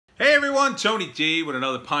Hey everyone, Tony D with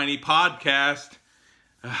another Piney podcast.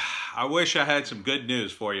 I wish I had some good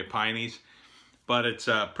news for you, Pineys, but it's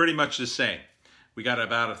pretty much the same. We got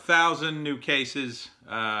about 1,000 new cases,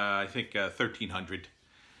 I think 1,300.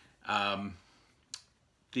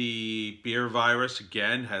 The beer virus,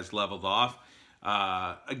 again, has leveled off.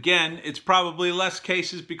 Again, it's probably less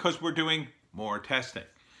cases because we're doing more testing.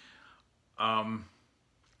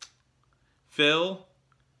 Phil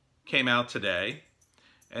came out today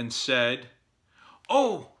and said,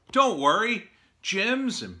 oh, don't worry,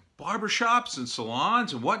 gyms and barbershops and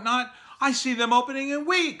salons and whatnot, I see them opening in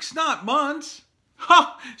weeks, not months.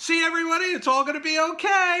 Ha! See, everybody, it's all going to be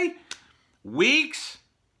okay. Weeks?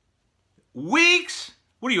 Weeks?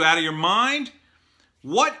 What, are you out of your mind?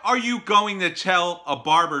 What are you going to tell a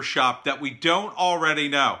barbershop that we don't already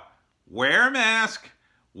know? Wear a mask,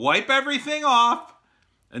 wipe everything off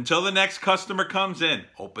until the next customer comes in.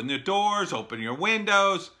 Open the doors, open your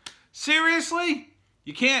windows. Seriously?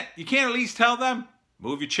 You can't at least tell them?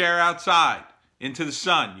 Move your chair outside into the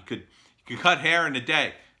sun. You could cut hair in a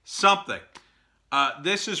day. Something.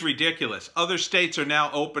 This is ridiculous. Other states are now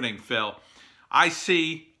opening, Phil. I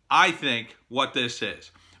think what this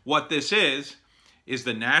is. What this is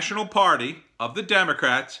the National Party of the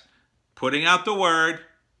Democrats putting out the word,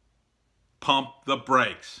 pump the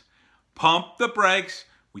brakes. Pump the brakes.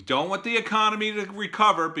 We don't want the economy to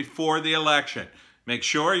recover before the election. Make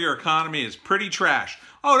sure your economy is pretty trash.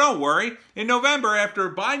 Oh, don't worry. In November, after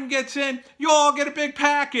Biden gets in, you'll all get a big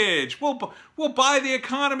package. We'll buy the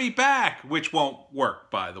economy back, which won't work,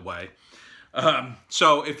 by the way.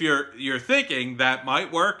 So if you're thinking that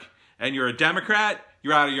might work and you're a Democrat,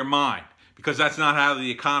 you're out of your mind, because that's not how the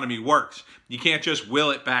economy works. You can't just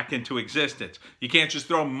will it back into existence. You can't just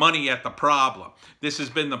throw money at the problem. This has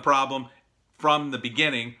been the problem from the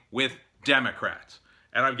beginning with Democrats,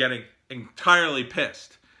 and I'm getting entirely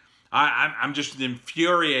pissed. I'm just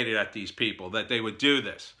infuriated at these people that they would do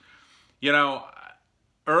this. You know,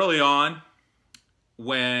 early on,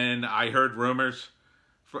 when I heard rumors,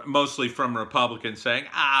 mostly from Republicans, saying,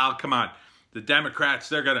 "Oh, come on, the Democrats,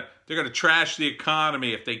 they're gonna trash the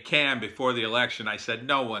economy if they can before the election," I said,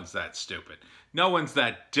 no one's that stupid. No one's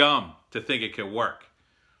that dumb to think it could work.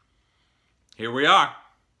 Here we are.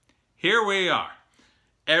 Here we are.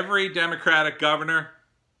 Every Democratic governor,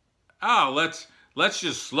 oh, let's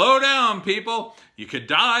just slow down, people. You could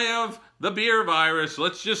die of the beer virus.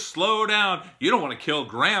 Let's just slow down. You don't want to kill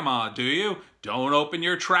grandma, do you? Don't open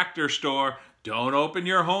your tractor store. Don't open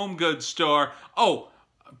your home goods store. Oh,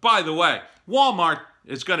 by the way, Walmart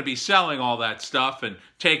is going to be selling all that stuff and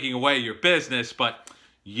taking away your business, but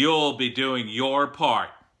you'll be doing your part.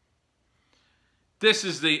 This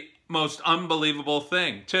is the most unbelievable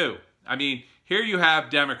thing, too. I mean, here you have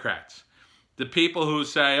Democrats, the people who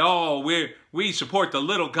say, oh, we support the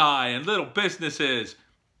little guy and little businesses.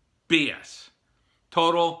 BS.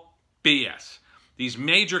 Total BS. These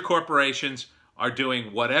major corporations are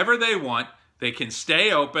doing whatever they want. They can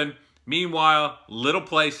stay open. Meanwhile, little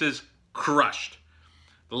places crushed.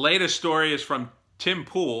 The latest story is from Tim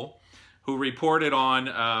Pool, who reported on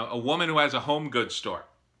a woman who has a home goods store.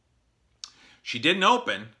 She didn't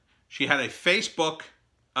open. She had a Facebook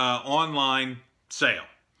online sale.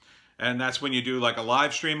 And that's when you do like a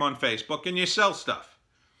live stream on Facebook and you sell stuff.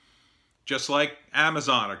 Just like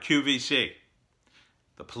Amazon or QVC.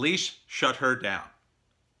 The police shut her down.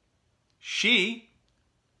 She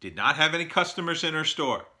did not have any customers in her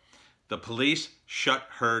store. The police shut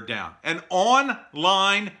her down. An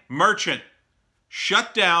online merchant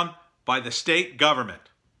shut down by the state government.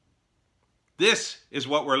 This is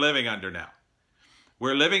what we're living under now.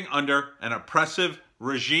 We're living under an oppressive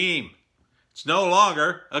regime. It's no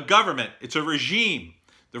longer a government. It's a regime.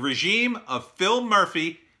 The regime of Phil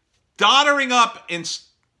Murphy doddering up in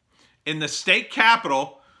the state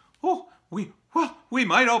capitol. Oh, we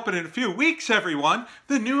might open in a few weeks, everyone.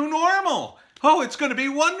 The new normal. Oh, it's going to be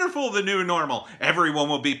wonderful, the new normal. Everyone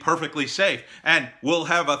will be perfectly safe. And we'll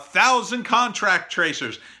have 1,000 contact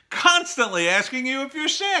tracers constantly asking you if you're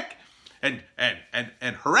sick. And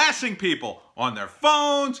harassing people on their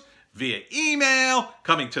phones, via email,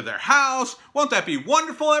 coming to their house. Won't that be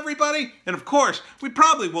wonderful, everybody? And of course, we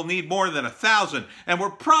probably will need more than 1,000, and we're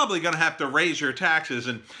probably going to have to raise your taxes.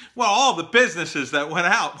 And, well, all the businesses that went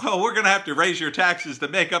out, well, we're going to have to raise your taxes to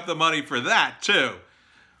make up the money for that, too.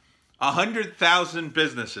 100,000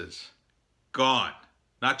 businesses gone.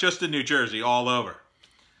 Not just in New Jersey, all over.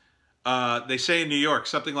 They say in New York,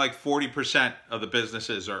 something like 40% of the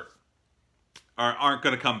businesses aren't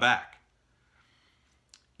going to come back.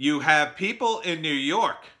 You have people in New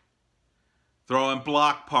York throwing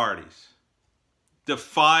block parties,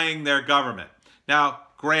 defying their government. Now,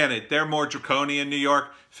 granted, they're more draconian in New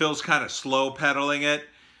York. Phil's kind of slow pedaling it,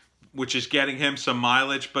 which is getting him some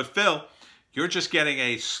mileage. But Phil, you're just getting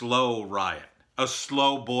a slow riot, a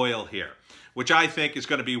slow boil here, which I think is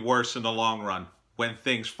going to be worse in the long run when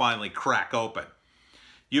things finally crack open.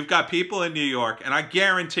 You've got people in New York, and I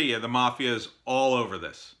guarantee you the mafia is all over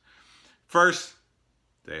this. First,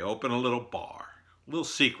 they open a little bar, a little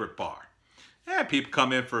secret bar. Yeah, people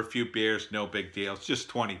come in for a few beers, no big deal. It's just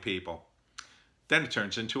 20 people. Then it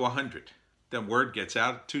turns into 100. Then word gets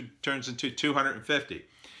out, it turns into 250. And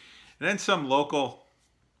then some local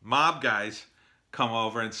mob guys come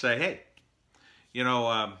over and say, hey, you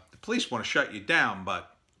know, the police want to shut you down,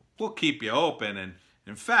 but we'll keep you open. And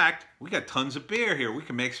in fact, we got tons of beer here. We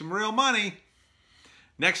can make some real money.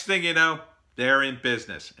 Next thing you know, they're in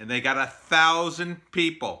business. And they got 1,000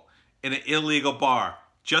 people in an illegal bar,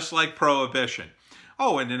 just like Prohibition.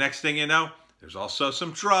 Oh, and the next thing you know, there's also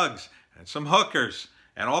some drugs and some hookers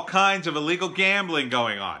and all kinds of illegal gambling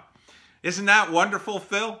going on. Isn't that wonderful,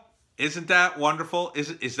 Phil? Isn't that wonderful?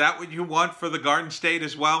 Is that what you want for the Garden State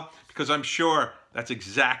as well? Because I'm sure that's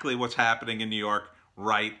exactly what's happening in New York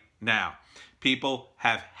right now. People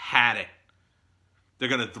have had it. They're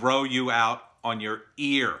going to throw you out on your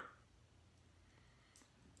ear.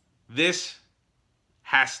 This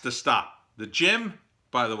has to stop. The gym,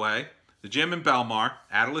 by the way, the gym in Belmar,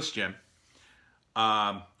 Atlas Gym,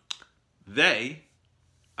 well,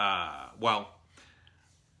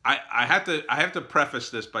 I have to preface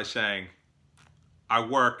this by saying I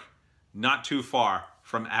work not too far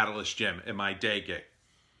from Atlas Gym in my day gig.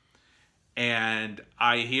 And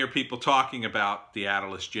I hear people talking about the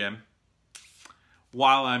Atlas Gym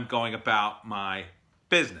while I'm going about my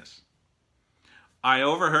business. I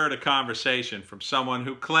overheard a conversation from someone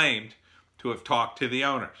who claimed to have talked to the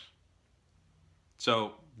owners.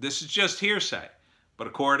 So this is just hearsay, but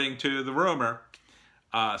according to the rumor,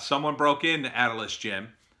 someone broke into Atlas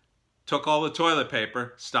Gym, took all the toilet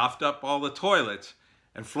paper, stuffed up all the toilets,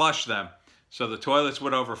 and flushed them so the toilets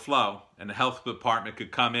would overflow and the health department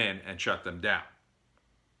could come in and shut them down.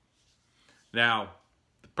 Now,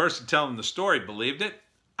 the person telling the story believed it.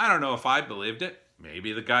 I don't know if I believed it.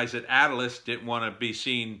 Maybe the guys at Atlas didn't want to be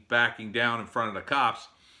seen backing down in front of the cops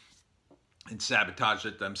and sabotage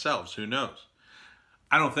it themselves. Who knows?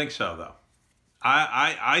 I don't think so, though.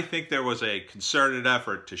 I think there was a concerted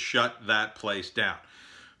effort to shut that place down.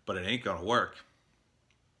 But it ain't going to work.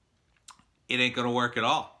 It ain't going to work at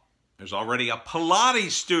all. There's already a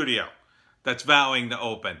Pilates studio that's vowing to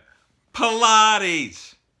open.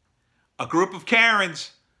 Pilates! A group of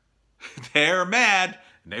Karens. They're mad.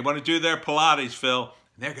 And they want to do their Pilates, Phil.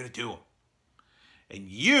 And they're going to do them. And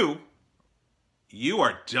you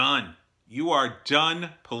are done. You are done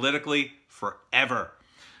politically forever.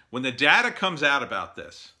 When the data comes out about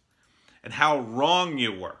this and how wrong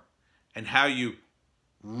you were and how you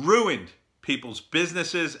ruined people's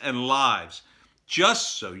businesses and lives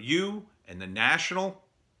just so you and the National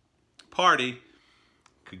Party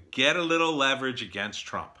could get a little leverage against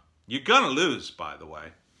Trump. You're going to lose, by the way.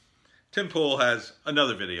 Tim Pool has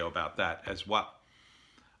another video about that as well.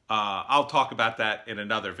 I'll talk about that in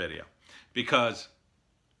another video. Because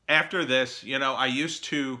after this, you know, I used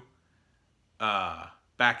to,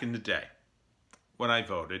 back in the day, when I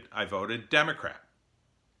voted Democrat.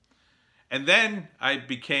 And then I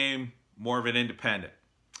became more of an independent.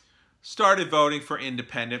 Started voting for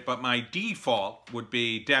independent, but my default would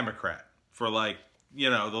be Democrat for, like, you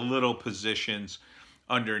know, the little positions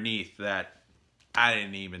underneath that I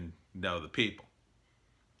didn't even know the people.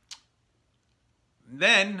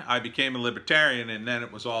 Then I became a libertarian, and then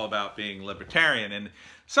it was all about being libertarian. And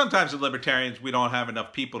sometimes as libertarians, we don't have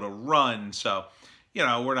enough people to run, so, you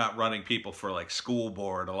know, we're not running people for, like, school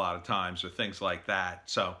board a lot of times or things like that.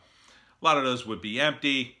 So a lot of those would be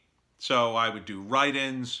empty. So I would do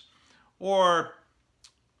write-ins, or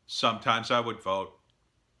sometimes I would vote,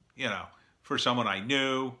 you know, for someone I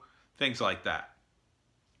knew, things like that.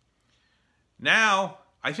 Now,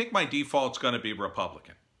 I think my default's going to be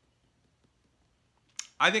Republican.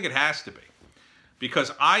 I think it has to be.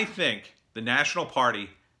 Because I think the National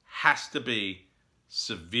Party has to be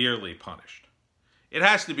severely punished. It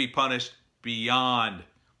has to be punished beyond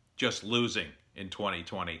just losing in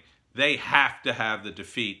 2020. They have to have the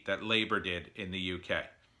defeat that Labour did in the UK.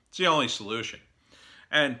 It's the only solution.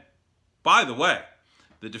 And by the way,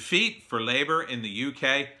 the defeat for Labour in the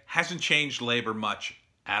UK hasn't changed Labour much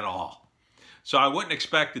at all. So I wouldn't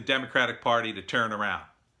expect the Democratic Party to turn around.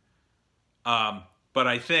 But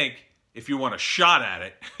I think if you want a shot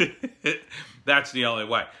at it, that's the only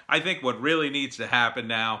way. I think what really needs to happen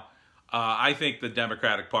now, I think the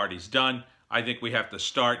Democratic Party's done. I think we have to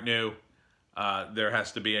start new. there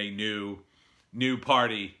has to be a new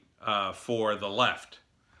party for the left,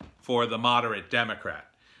 for the moderate Democrat.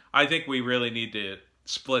 I think we really need to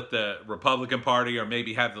split the Republican Party, or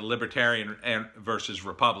maybe have the Libertarian versus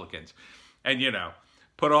Republicans. And, you know,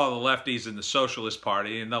 put all the lefties in the Socialist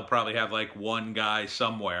Party, and they'll probably have like one guy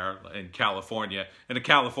somewhere in California, in a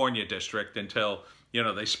California district, until, you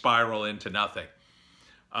know, they spiral into nothing.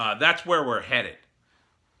 That's where we're headed.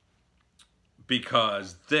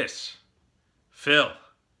 Because this, Phil,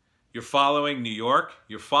 you're following New York,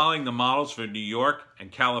 you're following the models for New York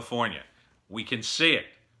and California. We can see it.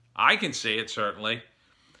 I can see it, certainly.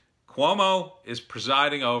 Cuomo is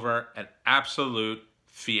presiding over an absolute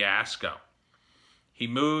fiasco. He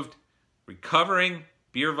moved recovering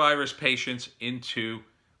beer virus patients into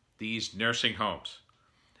these nursing homes,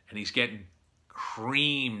 and he's getting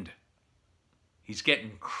creamed. He's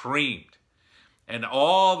getting creamed. And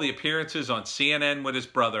all the appearances on CNN with his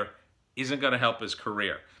brother isn't going to help his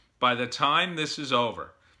career. By the time this is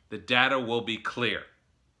over, the data will be clear.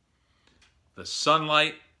 The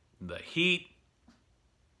sunlight, the heat,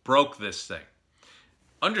 broke this thing.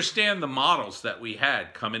 Understand the models that we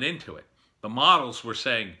had coming into it. The models were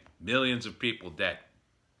saying millions of people dead.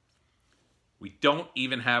 We don't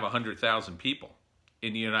even have 100,000 people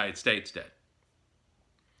in the United States dead.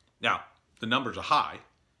 Now, the numbers are high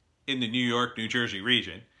in the New York, New Jersey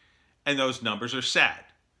region, and those numbers are sad.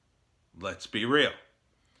 Let's be real.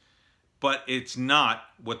 But it's not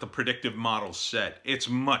what the predictive models said. It's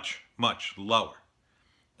much, much lower.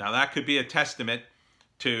 Now, that could be a testament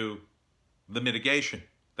to the mitigation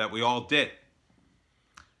that we all did.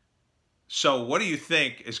 So what do you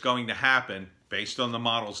think is going to happen based on the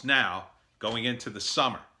models now going into the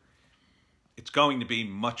summer? It's going to be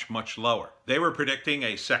much, much lower. They were predicting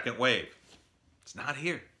a second wave. It's not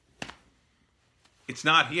here. It's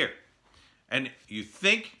not here. And you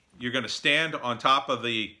think you're going to stand on top of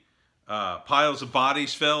the piles of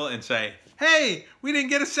bodies, Phil, and say, hey, we didn't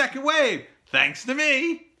get a second wave, thanks to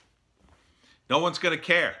me. No one's going to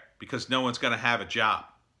care, because no one's going to have a job.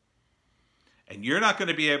 And you're not going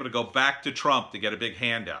to be able to go back to Trump to get a big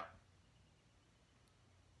handout.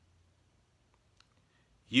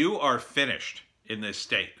 You are finished in this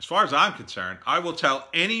state. As far as I'm concerned, I will tell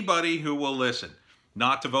anybody who will listen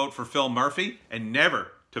not to vote for Phil Murphy and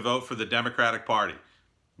never to vote for the Democratic Party.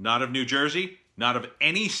 Not of New Jersey, not of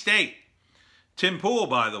any state. Tim Pool,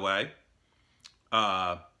 by the way,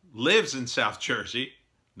 lives in South Jersey,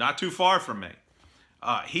 not too far from me.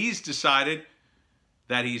 He's decided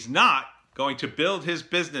that he's not going to build his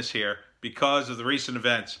business here because of the recent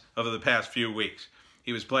events of the past few weeks.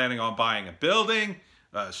 He was planning on buying a building,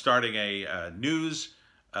 starting a news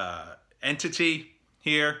entity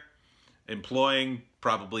here, employing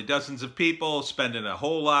probably dozens of people, spending a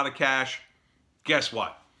whole lot of cash. Guess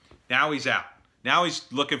what? Now he's out. Now he's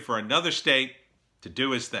looking for another state to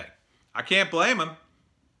do his thing. I can't blame him.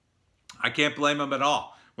 I can't blame him at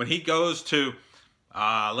all. When he goes to,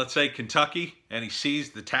 let's say, Kentucky, and he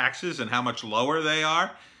sees the taxes and how much lower they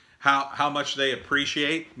are, how much they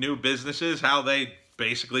appreciate new businesses, how they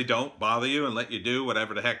basically don't bother you and let you do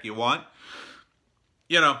whatever the heck you want,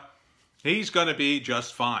 you know, he's going to be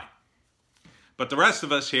just fine. But the rest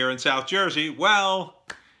of us here in South Jersey, well,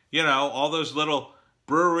 you know, all those little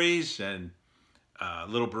breweries and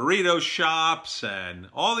little burrito shops and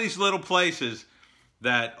all these little places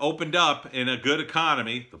that opened up in a good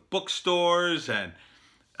economy, the bookstores, and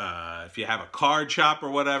if you have a card shop or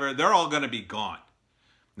whatever, they're all going to be gone.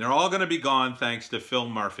 They're all going to be gone thanks to Phil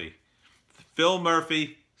Murphy. Phil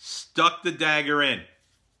Murphy stuck the dagger in.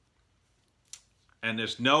 And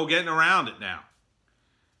there's no getting around it now.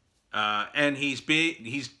 And he's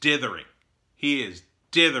dithering. He is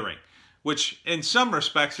dithering, which in some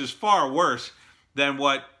respects is far worse than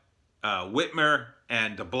what Whitmer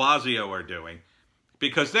and de Blasio are doing,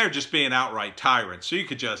 because they're just being outright tyrants. So you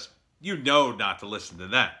could just, you know, not to listen to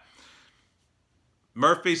them.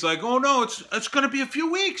 Murphy's like, oh no, it's going to be a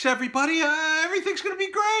few weeks, everybody. Everything's going to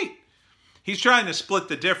be great. He's trying to split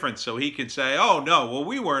the difference so he can say, oh no, well,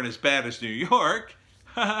 we weren't as bad as New York.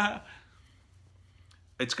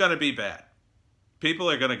 It's going to be bad. People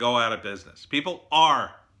are going to go out of business. People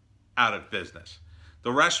are out of business.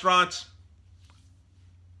 The restaurants,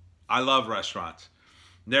 I love restaurants.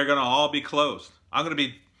 They're going to all be closed. I'm going to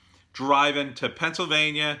be driving to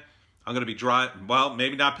Pennsylvania. I'm going to be driving, well,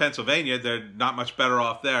 maybe not Pennsylvania. They're not much better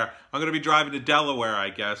off there. I'm going to be driving to Delaware, I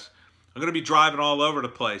guess. I'm going to be driving all over the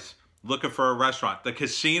place looking for a restaurant. The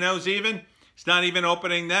casinos even, it's not even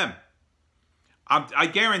opening them. I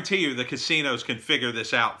guarantee you the casinos can figure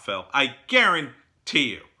this out, Phil. I guarantee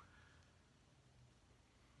you.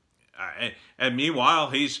 And meanwhile,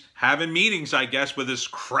 he's having meetings, I guess, with this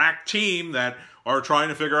crack team that are trying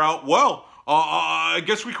to figure out, well, I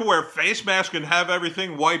guess we could wear face masks and have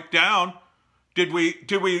everything wiped down. Did we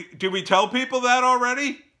tell people that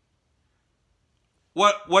already?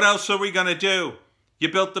 What else are we gonna do? You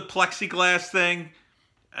built the plexiglass thing.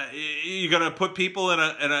 You're gonna put people in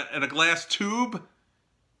a glass tube?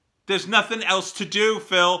 There's nothing else to do,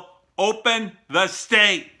 Phil. Open the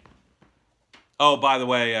state. Oh, by the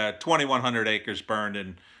way, 2,100 acres burned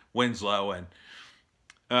in Winslow, and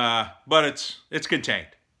but it's contained.